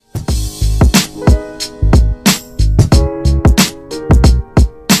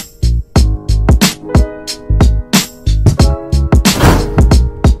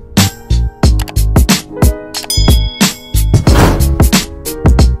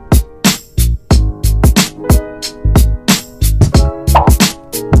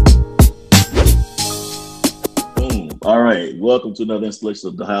welcome to another installation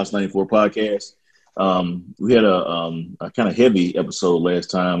of the House 94 podcast. We had a kind of heavy episode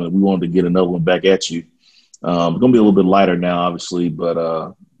last time, and we wanted to get another one back at you. It's going to be a little bit lighter now, obviously,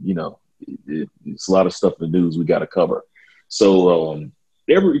 but, it's a lot of stuff in the news we got to cover. So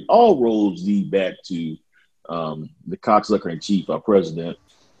all roads lead back to the cocksucker in chief, our president,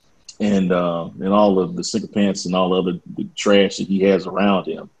 and all of the sycophants and all of the trash that he has around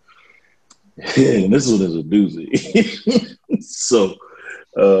him. And this one is a doozy. So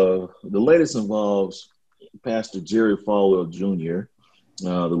the latest involves Pastor Jerry Falwell Jr.,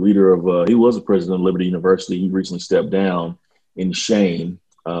 the leader of, he was the president of Liberty University. He recently stepped down in shame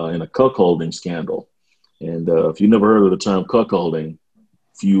in a cuckolding scandal. And if you never heard of the term cuckolding,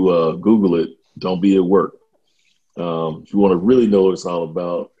 if you Google it, don't be at work. If you want to really know what it's all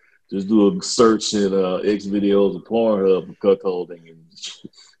about, just do a search in X videos and Pornhub for cuckolding, and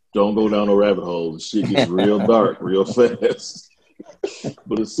don't go down a rabbit hole. The shit gets real dark real fast.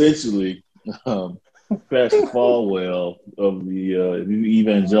 But essentially, Pastor Falwell of the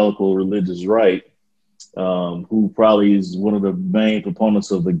evangelical religious right, who probably is one of the main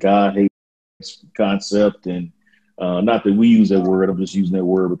proponents of the God hate concept, and not that we use that word, I'm just using that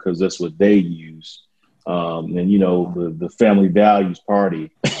word because that's what they use. And the Family Values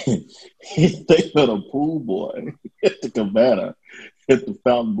Party, they met a pool boy at the cabana at the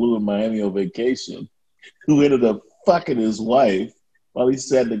Fontainebleau in Miami on vacation, who ended up fucking his wife while he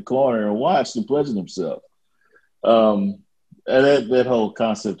sat in the corner and watched and pleasured himself. And that whole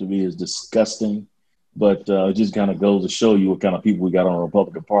concept to me is disgusting, but it just kind of goes to show you what kind of people we got on the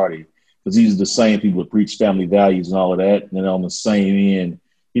Republican Party, because these are the same people that preach family values and all of that, and then on the same end,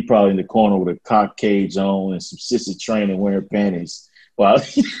 he probably in the corner with a cock cage on and some sissy training wearing panties while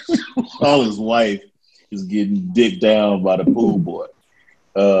his wife is getting dicked down by the pool boy.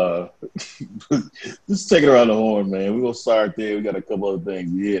 Just take it around the horn, man. We're going to start there. We got a couple other things.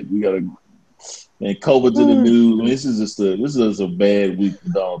 Yeah, we got to, man, COVID to the news. I mean, this is a bad week for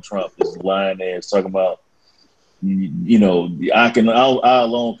Donald Trump. This lying ass talking about, I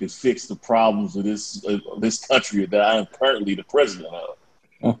alone can fix the problems of this country that I am currently the president of.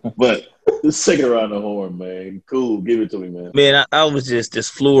 But let's take it around the horn, man. Cool, give it to me, man. Man, I was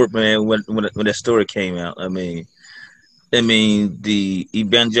just floored, man, when that story came out. I mean, the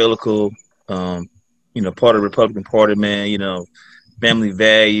evangelical, part of the Republican Party, man, family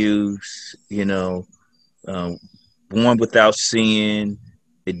values, born without sin,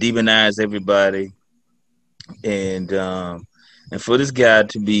 they demonize everybody, and for this guy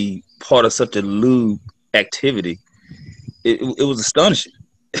to be part of such a lewd activity, it was astonishing.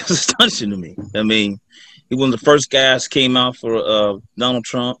 It was astonishing to me. I mean, he was one of the first guys came out for Donald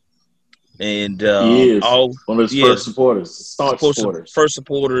Trump, and he is one of his first supporters, first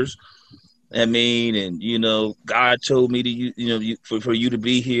supporters. I mean, and God told me to for you to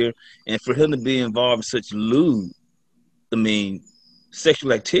be here, and for him to be involved in such lewd,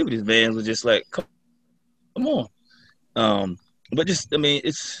 sexual activities, man, was just like, come on. But just,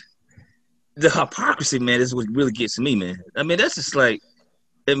 it's the hypocrisy, man. Is what really gets me, man. I mean, that's just like,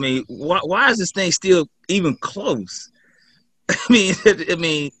 why is this thing still even close? And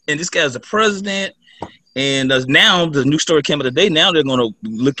this guy's the president, and now the new story came out today. Now they're going to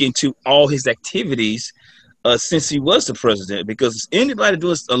look into all his activities since he was the president, because anybody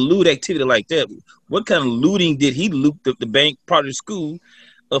doing a lewd activity like that, what kind of looting did he loot the bank part of the school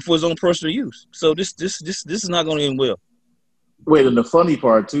for his own personal use? So this is not going to end well. Wait, and the funny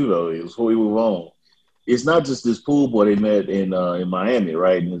part too, though, is before we move on, it's not just this pool boy they met in Miami,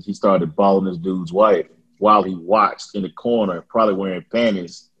 right? And he started balling this dude's wife while he watched in the corner, probably wearing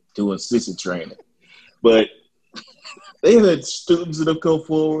panties, doing sissy training. But they had students that have come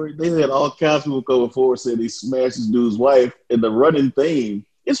forward. They had all kinds of people coming forward saying he smashed this dude's wife. And the running theme,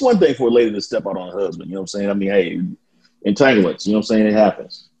 it's one thing for a lady to step out on her husband, you know what I'm saying? I mean, hey, entanglements, you know what I'm saying? It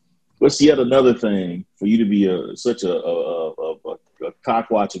happens. But it's yet another thing for you to be such a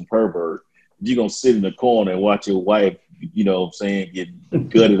cock-watching pervert. You're going to sit in the corner and watch your wife, you know what I'm saying, get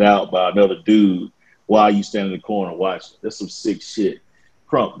gutted out by another dude while you stand in the corner and watch. That's some sick shit.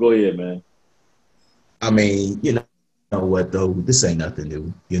 Crump, go ahead, man. I mean, you know what, though? This ain't nothing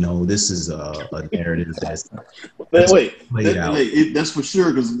new. This is a narrative that's played out. That's for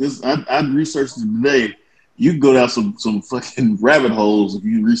sure, because I researched it today. You can go down some fucking rabbit holes if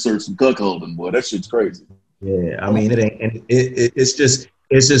you research some cuckolding, boy. That shit's crazy. Yeah, I mean, it ain't, and it's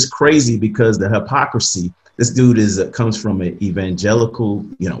just crazy because the hypocrisy. This dude comes from an evangelical.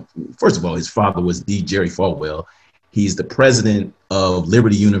 First of all, his father was Jerry Falwell. He's the president of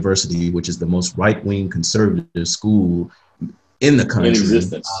Liberty University, which is the most right-wing conservative school in the country. In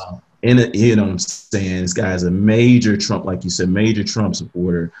existence. And you know what I'm saying? This guy's a major Trump, like you said, major Trump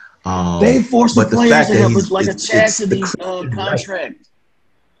supporter. They forced the players to have like a chastity right. contract.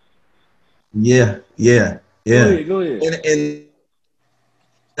 Yeah. Go ahead. And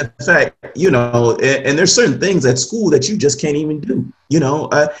in fact, you know, and there's certain things at school that you just can't even do.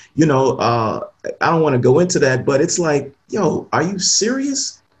 I don't want to go into that, but it's like, yo, are you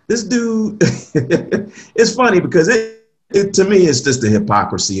serious? This dude, it's funny because it to me, it's just the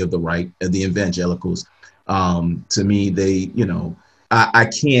hypocrisy of the right, of the evangelicals. To me, they, you know, I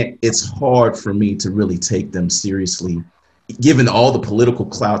can't, it's hard for me to really take them seriously, given all the political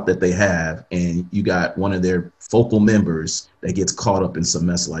clout that they have. And you got one of their focal members that gets caught up in some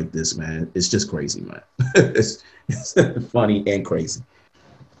mess like this, man. It's just crazy, man. it's funny and crazy.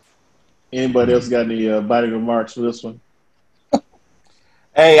 Anybody else got any body remarks for this one?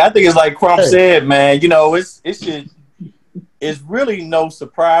 Hey, I think it's like Crump said, man. You know, it's really no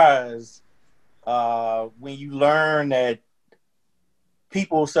surprise when you learn that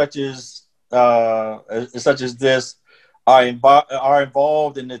people such as this are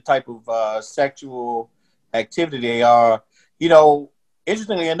involved in the type of sexual activity they are. You know,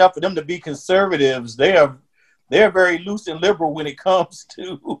 interestingly enough, for them to be conservatives, they're very loose and liberal when it comes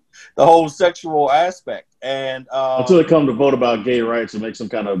to the whole sexual aspect. And until they come to vote about gay rights and make some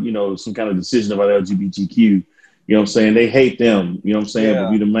kind of decision about LGBTQ, you know what I'm saying? They hate them, you know what I'm saying? Yeah.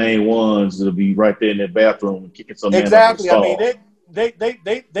 But be the main ones that'll be right there in their bathroom and kicking some exactly. man I mean,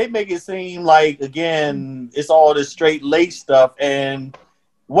 they make it seem like, again, it's all this straight lace stuff. And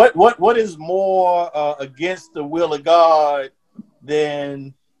what is more against the will of God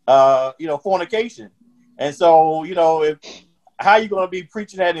than fornication? And so, you know, how you going to be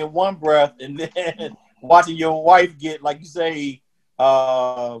preaching that in one breath and then watching your wife get, like you say,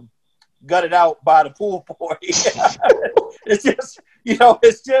 gutted out by the pool boy? It's just, you know,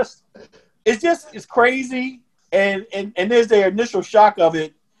 it's crazy. And there's the initial shock of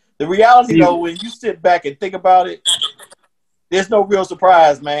it. The reality, though, when you sit back and think about it, there's no real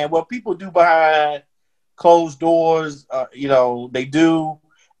surprise, man. What people do behind closed doors, you know, they do.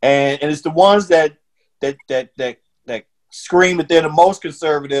 And it's the ones that scream that they're the most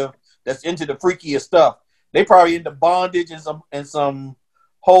conservative, that's into the freakiest stuff. They probably into bondage and some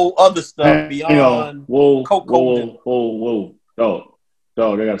whole other stuff beyond cuckolding. Whoa.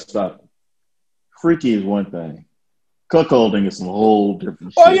 Dog, I gotta stop. Freaky is one thing. Cuckolding is some whole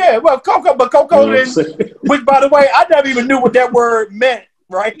different shit. Oh yeah, well, cuckolding, which, by the way, I never even knew what that word meant,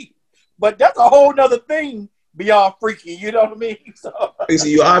 right? But that's a whole nother thing beyond freaky, you know what I mean? So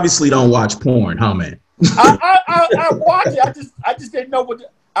you obviously don't watch porn, huh, man? I watch it. I just didn't know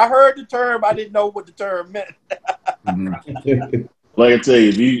I heard the term. I didn't know what the term meant. Like I tell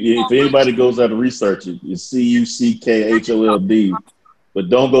you, if anybody goes out to research it, it's CUCKHOLD, but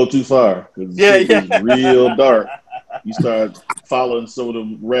don't go too far because it's real dark. You start following some of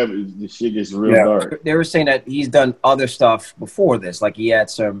them rabbits, the shit gets real dark. They were saying that he's done other stuff before this, like he had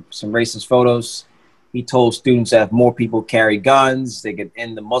some racist photos. He told students that if more people carry guns, they could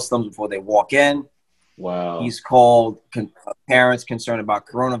end the Muslims before they walk in. Wow. He's called parents concerned about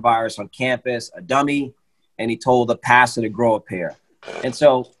coronavirus on campus a dummy, and he told a pastor to grow a pair. And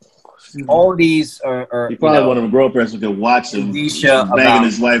so all of these are he probably one of them grow up parents who can watch him banging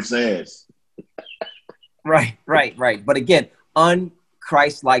his wife's ass. Right. But again,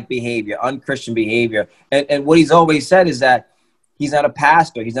 un-Christ-like behavior, un-Christian behavior. And what he's always said is that he's not a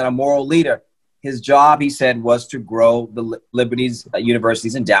pastor. He's not a moral leader. His job, he said, was to grow the Liberty's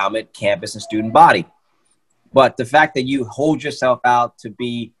University's endowment, campus, and student body. But the fact that you hold yourself out to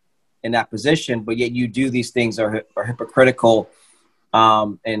be in that position, but yet you do these things are hypocritical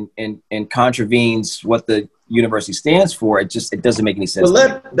and contravenes what the university stands for. It doesn't make any sense.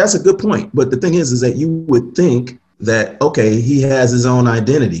 Well, that's a good point. But the thing is that you would think that, okay, he has his own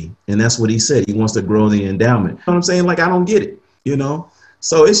identity, and that's what he said. He wants to grow the endowment. You know what I'm saying? Like, I don't get it, you know?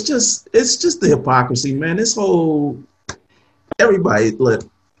 So it's just the hypocrisy, man. This whole, everybody, look,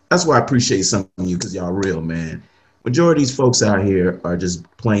 that's why I appreciate some of you, because y'all real, man. Majority of these folks out here are just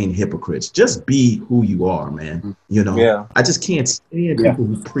plain hypocrites. Just be who you are, man. You know? Yeah. I just can't stand people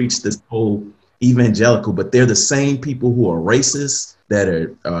who preach this whole evangelical, but they're the same people who are racist, that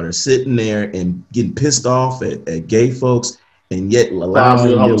are sitting there and getting pissed off at gay folks, and yet allowing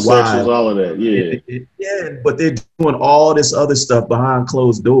their wives, all of that, but they're doing all this other stuff behind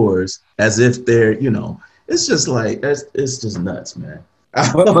closed doors as if they're, you know, it's just like, it's just nuts, man.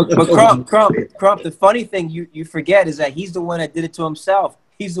 But Crump, the funny thing you forget is that he's the one that did it to himself.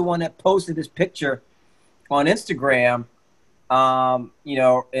 He's the one that posted this picture on Instagram, you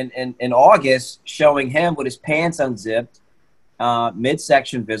know, in August, showing him with his pants unzipped,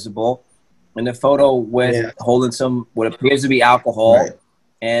 midsection visible, in the photo with holding some what appears to be alcohol,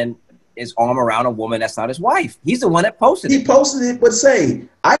 and his arm around a woman that's not his wife. He's the one that posted it. He posted it, but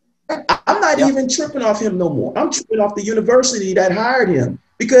I'm not even tripping off him no more. I'm tripping off the university that hired him,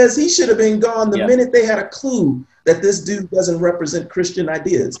 because he should have been gone the minute they had a clue that this dude doesn't represent Christian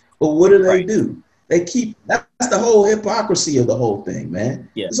ideas. But what do? They keep, that's the whole hypocrisy of the whole thing, man.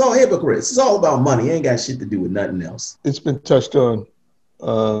 Yeah. It's all hypocrites. It's all about money. It ain't got shit to do with nothing else. It's been touched on,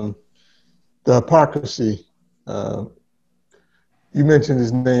 the hypocrisy. You mentioned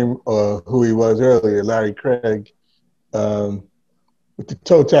his name, who he was earlier, Larry Craig, with the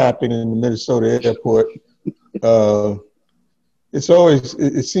toe tapping in the Minnesota airport.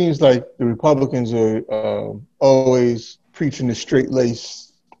 It seems like the Republicans are always preaching the straight-laced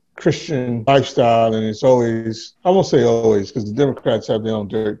Christian lifestyle, and it's always, I won't say always, because the Democrats have their own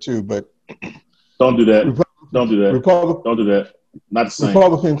dirt too, but don't do that. Don't do that. Don't do that. Not the same.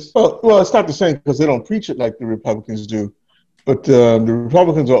 Republicans, well, it's not the same because they don't preach it like the Republicans do, but the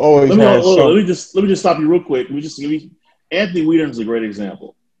Republicans are always. Let me just stop you real quick. Anthony Weiner is a great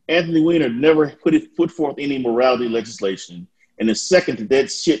example. Anthony Weiner never put forth any morality legislation, and the second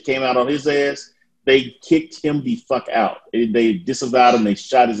that shit came out on his ass, they kicked him the fuck out. They disavowed him. They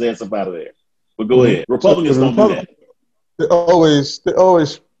shot his ass up out of there. But go ahead. Republicans don't do that. They're always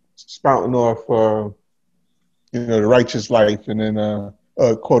spouting off, the righteous life, and then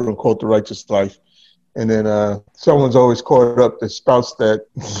quote unquote the righteous life, and then someone's always caught up that spouts that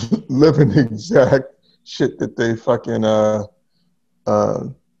living exact shit that they fucking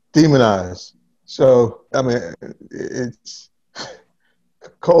demonize. So I mean, it's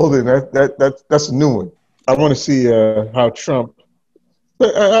Cuckolding. That's a new one. I want to see how Trump.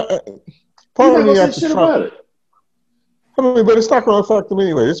 Part of me after Trump. About it. I mean, but it's not going to affect him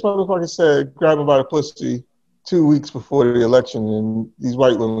anyway. This motherfucker said grab him by the pussy 2 weeks before the election, and these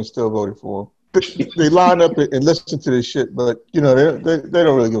white women still voted for him. They line up and listen to this shit, but they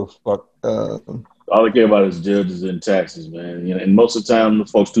don't really give a fuck. All they care about is judges and taxes, man. And most of the time, the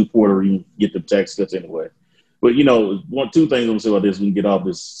folks too poor to even get the tax cuts anyway. But two things I'm gonna say about this. We can get off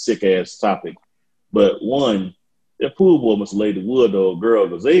this sick ass topic. But one, that pool boy must have laid the wood to old girl,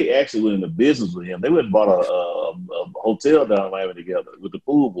 because they actually went into business with him. They went and bought a hotel down in Miami together with the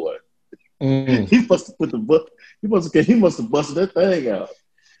pool boy. Mm. He must have busted that thing out.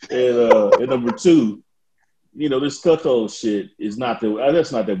 And number two, this cuckold shit is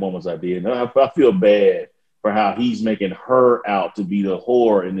that's not that woman's idea. And I feel bad for how he's making her out to be the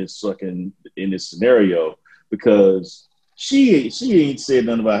whore in this scenario, because she ain't said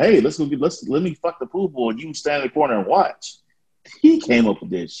nothing about, hey, let me fuck the pool boy and you stand in the corner and watch. He came up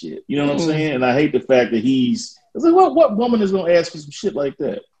with that shit. You know what I'm saying? And I hate the fact that it's like, what woman is gonna ask for some shit like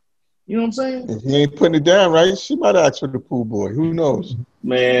that? You know what I'm saying? If he ain't putting it down right, she might ask for the pool boy. Who knows?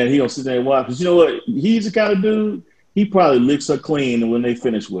 Man, he gonna sit there and watch. Because you know what? He's the kind of dude, he probably licks her clean when they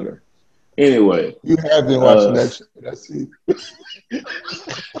finish with her. Anyway. You have been watching that shit. I see.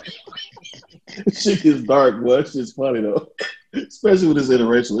 Shit is dark, boy. It's just funny, though. Especially with this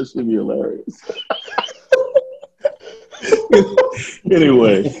interracial. It should be hilarious.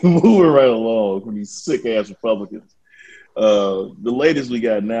 Anyway, moving right along from these sick-ass Republicans. The latest we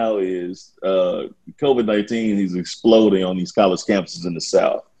got now is COVID-19 is exploding on these college campuses in the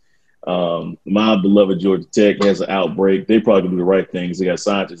South. My beloved Georgia Tech has an outbreak. They probably can do the right things. They got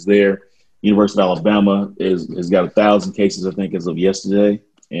scientists there. University of Alabama has got 1,000 cases, I think, as of yesterday.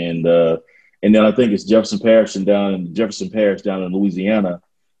 And then I think it's Jefferson Parish down in Louisiana.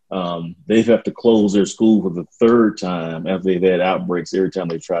 They've had to close their school for the third time after they've had outbreaks every time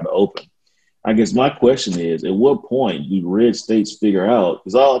they try to open. I guess my question is, at what point do red states figure out?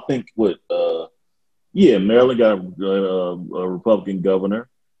 Because I think Maryland got a Republican governor.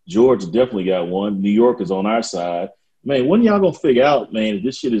 Georgia definitely got one. New York is on our side. Man, when y'all gonna figure out, man, if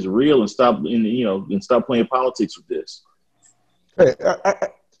this shit is real and stop playing politics with this? Hey,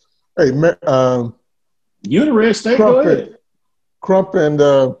 you in a red state? Go ahead. Crump and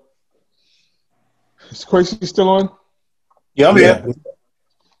is Quasi still on? Yeah, I'm here.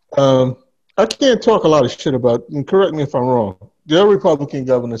 I can't talk a lot of shit about, and correct me if I'm wrong, their Republican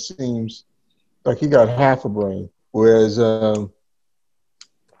governor seems like he got half a brain, whereas,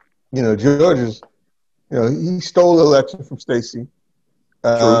 Georgia's, he stole the election from Stacey.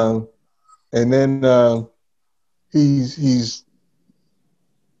 And then he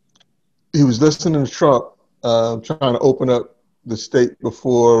was listening to Trump, trying to open up the state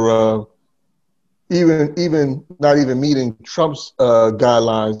before even not even meeting Trump's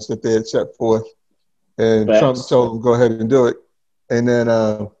guidelines that they had set forth, and Trump told him go ahead and do it, and then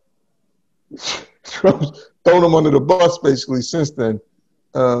thrown them under the bus basically since then.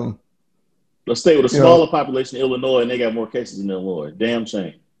 Let's stay with a smaller population in Illinois, and they got more cases in Illinois. Damn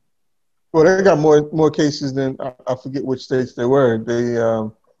shame. Well, they got more cases than I forget which states they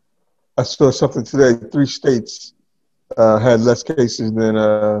were. I saw something today. 3 states had less cases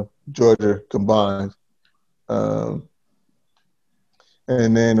than Georgia combined. And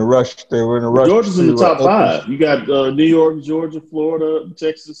then they were in a rush. Georgia's in the top 5. You got New York, Georgia, Florida,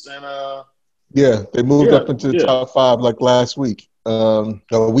 Texas, and yeah, they moved up into the top 5 like last week, or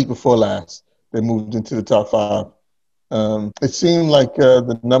a week before last. They moved into the top 5. It seemed like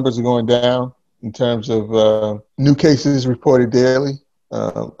the numbers are going down in terms of new cases reported daily.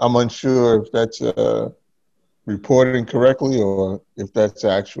 I'm unsure if that's reporting correctly or if that's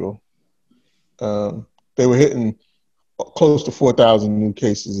actual. They were hitting close to 4,000 new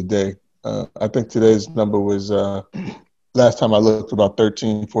cases a day. I think today's number was, last time I looked, about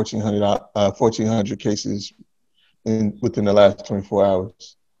 1,400 cases within the last 24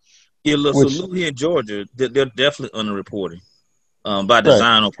 hours. Yeah, look, so Lou here in Georgia, they're definitely underreporting by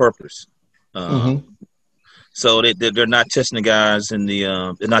design on purpose. So they're not testing the guys in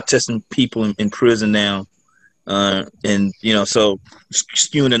the they're not testing people in prison now, and so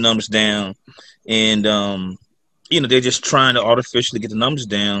skewing the numbers down, and they're just trying to artificially get the numbers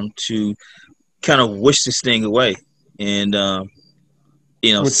down to kind of wish this thing away. And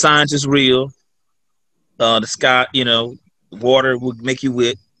science is real. The sky, water will make you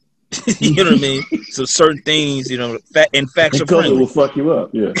wet. You know what I mean? So certain things, facts are friendly. Will fuck you up.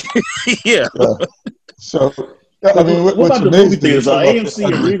 Yeah. Yeah. So, I mean, what about the movie theaters? AMC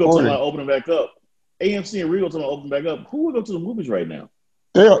and Regal talking about opening back up. AMC and Regal talking about opening back up. Who would go to the movies right now?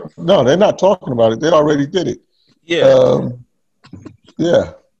 They're not talking about it. They already did it. Yeah.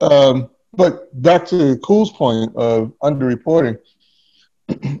 But back to Cool's point of underreporting,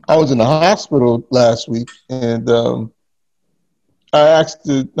 I was in the hospital last week, and I asked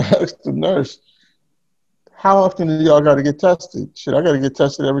the nurse, how often do y'all got to get tested? Shit, I got to get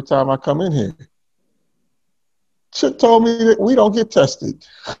tested every time I come in here. She told me that we don't get tested.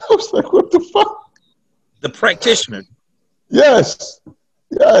 I was like, what the fuck? The practitioner. Yes.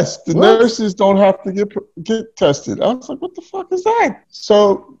 The nurses don't have to get tested. I was like, what the fuck is that?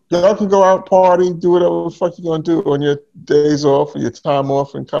 So y'all can go out, party, do whatever the fuck you're going to do on your days off or your time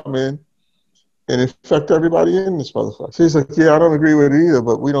off and come in and infect everybody in this motherfucker. She's like, yeah, I don't agree with it either,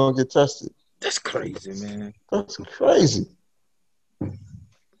 but we don't get tested. That's crazy, man. That's crazy.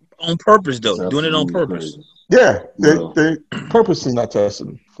 On purpose, though. Doing it on purpose. Crazy. Yeah, they purposely not testing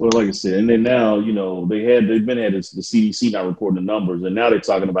them. Well, like I said, and then now, they've been at the CDC not reporting the numbers, and now they're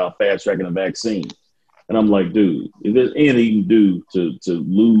talking about fast tracking a vaccine. And I'm like, dude, if there's anything you can do to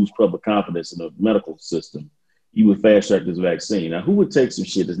lose public confidence in the medical system, you would fast track this vaccine. Now, who would take some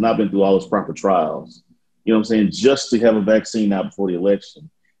shit that's not been through all those proper trials, just to have a vaccine out before the election?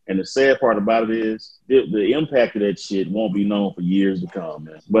 And the sad part about it is the impact of that shit won't be known for years to come,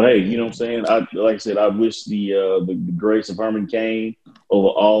 man. But hey, you know what I'm saying? Like I said, I wish the grace of Herman Cain over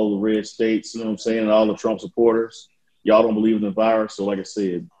all the red states, you know what I'm saying, and all the Trump supporters. Y'all don't believe in the virus, so like I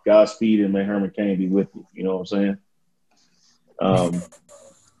said, Godspeed and may Herman Cain be with you. You know what I'm saying?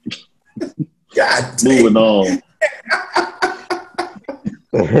 God damn. Moving on.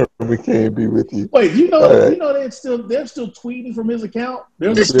 We can't be with you. Wait, they're still tweeting from his account.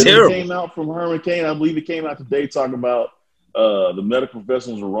 There's a terrible. Came out from Herman Cain. I believe it came out today talking about the medical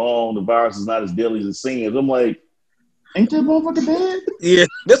professionals are wrong. The virus is not as deadly as it seems. I'm like, ain't that motherfucker dead? Yeah,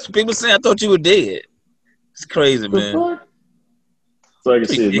 that's what people say. I thought you were dead. It's crazy, man. Fuck? So like I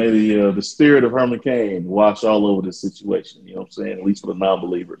said, maybe the spirit of Herman Cain wash all over this situation. You know what I'm saying? At least for the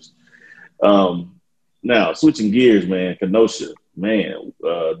non-believers. Now, switching gears, man, Kenosha. Man,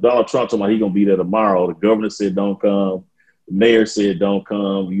 Donald Trump talking about he's going to be there tomorrow. The governor said don't come. The mayor said don't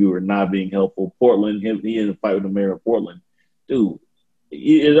come. You are not being helpful. Portland, he in a fight with the mayor of Portland. Dude,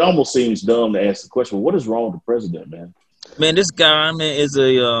 it almost seems dumb to ask the question, well, what is wrong with the president, man? Man, this guy, man, is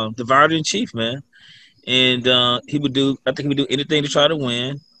a divider in chief, man. And I think he would do anything to try to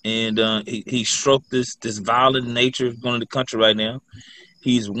win. And he stroked this violent nature going in the country right now.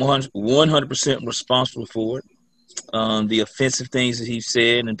 He's 100% responsible for it. The offensive things that he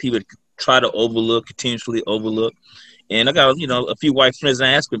said, and people try to continuously overlook. And I got a few white friends, and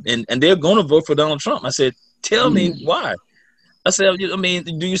I asked them, and they're going to vote for Donald Trump. I said, tell me why. I said,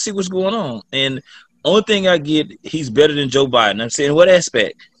 do you see what's going on? And only thing I get, he's better than Joe Biden. I'm saying, what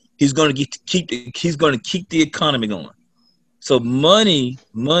aspect? He's going to keep the economy going. So money.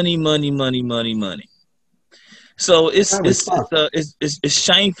 So it's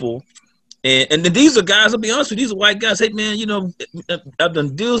shameful. And these are guys, I'll be honest with you, these are white guys. Hey, man, I've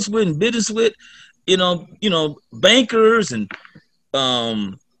done deals with and business with. bankers and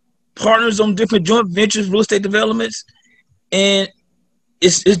partners on different joint ventures, real estate developments, and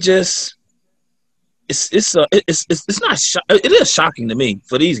it's not it is shocking to me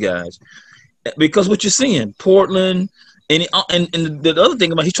for these guys because what you're seeing, Portland, and the other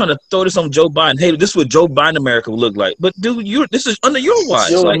thing about he's trying to throw this on Joe Biden. Hey, this is what Joe Biden America would look like. But dude, this is under your watch.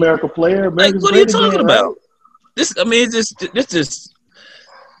 Still an America player. America's what are you talking again, about? Right? This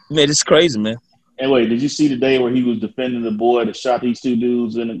man, it's crazy, man. And wait, did you see the day where he was defending the boy that shot these two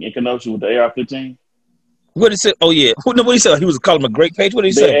dudes in Kenosha with the AR-15? What did he say? Oh yeah, what he said? He was calling him a great page. What did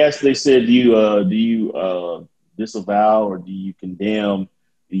he say? They said, do you disavow or do you condemn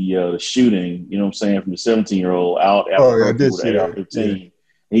the shooting? You know what I'm saying, from the 17-year-old out after with the AR-15. Yeah. And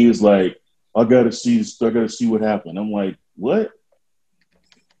he was like, I gotta see what happened. I'm like, what?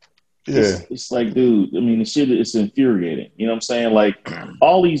 Yeah. It's like, dude, I mean, the shit is infuriating. You know what I'm saying? Like,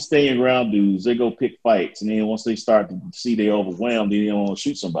 all these staying around dudes, they go pick fights, and then once they start to see they're overwhelmed, they don't want to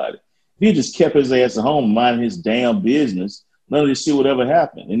shoot somebody. If he just kept his ass at home, minding his damn business, none of this shit would ever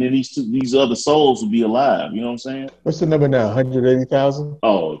happen. And then these other souls would be alive. You know what I'm saying? What's the number now? 180,000?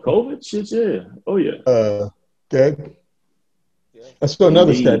 Oh, COVID? Shit, yeah. Oh, yeah. Dead? I saw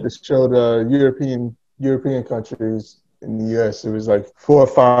another stat that showed European countries in the U.S. It was like 4 or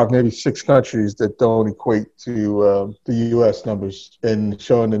 5, maybe 6 countries that don't equate to the U.S. numbers, and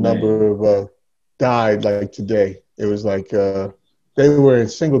showing the number of died like today. It was like they were in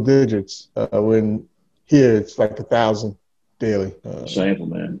single digits when here it's like 1,000 daily. Shameful,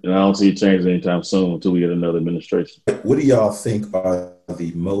 man. And I don't see it changing anytime soon until we get another administration. What do y'all think are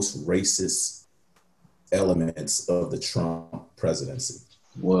the most racist elements of the Trump presidency?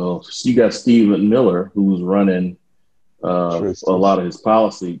 Well, you got Stephen Miller, who's running a lot of his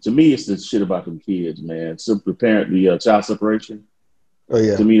policy. To me, it's the shit about them kids, man. The child separation. Oh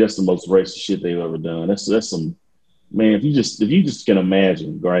yeah. To me, that's the most racist shit they've ever done. That's some, man. If you just can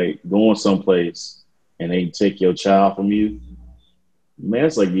imagine, right, going someplace and they take your child from you, man,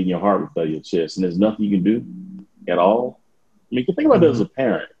 it's like getting your heart ripped out of your chest, and there's nothing you can do at all. I mean, you can think about that as a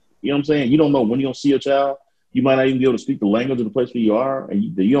parent. You know what I'm saying? You don't know when you're gonna see your child. You might not even be able to speak the language of the place where you are, and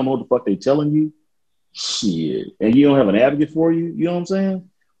you don't know what the fuck they're telling you. Shit. And you don't have an advocate for you. You know what I'm saying?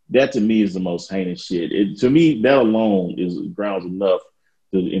 That to me is the most heinous shit. To me, that alone is grounds enough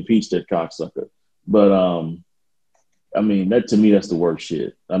to impeach that cocksucker. But I mean, to me, that's the worst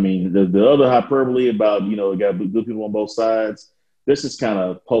shit. I mean, the other hyperbole about, got good people on both sides, this is kind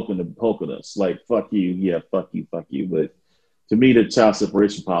of poking us. Like, fuck you. Yeah, fuck you. But to me, the child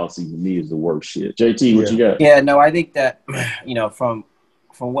separation policy to me is the worst shit. JT, what you got? Yeah, no, I think that,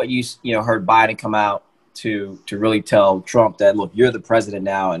 from what you heard Biden come out to really tell Trump that, look, you're the president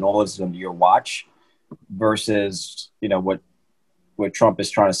now and all this is under your watch, versus, what Trump is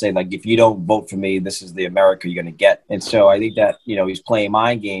trying to say, like, if you don't vote for me, this is the America you're going to get. And so I think that, he's playing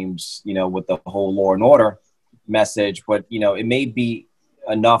mind games, with the whole law and order message, but, it may be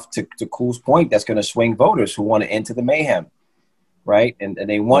enough to Cool's point that's going to swing voters who want to enter the mayhem, right? And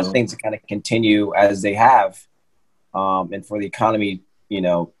they want things to kind of continue as they have, and for the economy,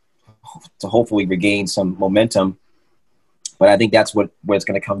 to hopefully regain some momentum. But I think that's where it's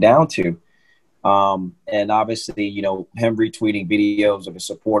going to come down to. And obviously, him retweeting videos of his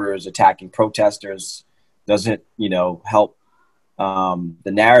supporters attacking protesters doesn't, help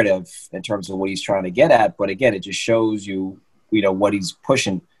the narrative in terms of what he's trying to get at. But again, it just shows you, what he's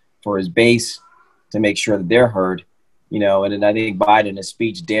pushing for his base to make sure that they're heard. And then I think Biden in his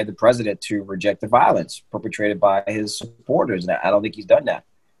speech dared the president to reject the violence perpetrated by his supporters. And I don't think he's done that.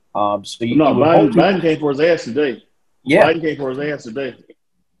 Biden came for his ass today. Yeah. Biden came for his ass today.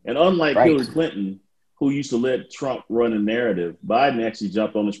 And unlike Hillary Clinton, who used to let Trump run a narrative, Biden actually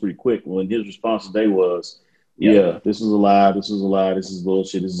jumped on this pretty quick when his response today was, this is a lie, this is a lie, this is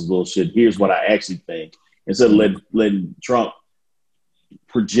bullshit, here's what I actually think. Instead of letting Trump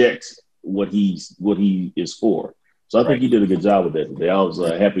project what he is for. So I think he did a good job with that today. I was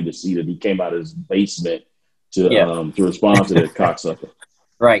happy to see that he came out of his basement to respond to that cocksucker.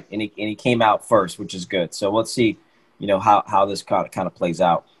 Right, and he came out first, which is good. So let's see, how this kind of plays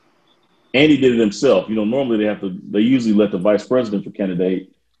out. And he did it himself. Normally they usually let the vice presidential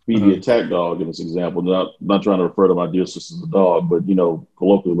candidate be the attack dog in this example. Not trying to refer to my dear sister as a dog, but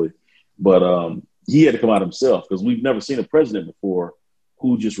colloquially. But he had to come out himself because we've never seen a president before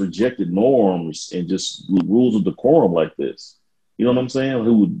who just rejected norms and just rules of decorum like this. You know what I'm saying?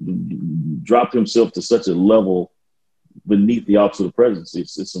 Who would drop himself to such a level beneath the office of the presidency.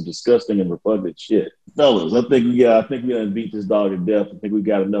 It's some disgusting and repugnant shit. Fellas, I think we done beat this dog to death. I think we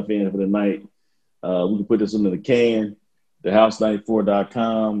got enough in for the night. We can put this into the can.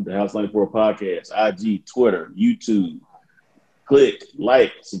 thehouse94.com, the House 94 podcast, IG, Twitter, YouTube. Click,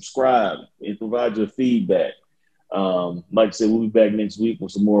 like, subscribe, and provide your feedback. Like I said, we'll be back next week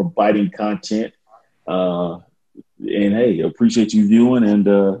with some more biting content. And hey, appreciate you viewing, and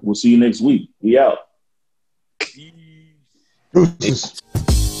we'll see you next week. We out. Deuces.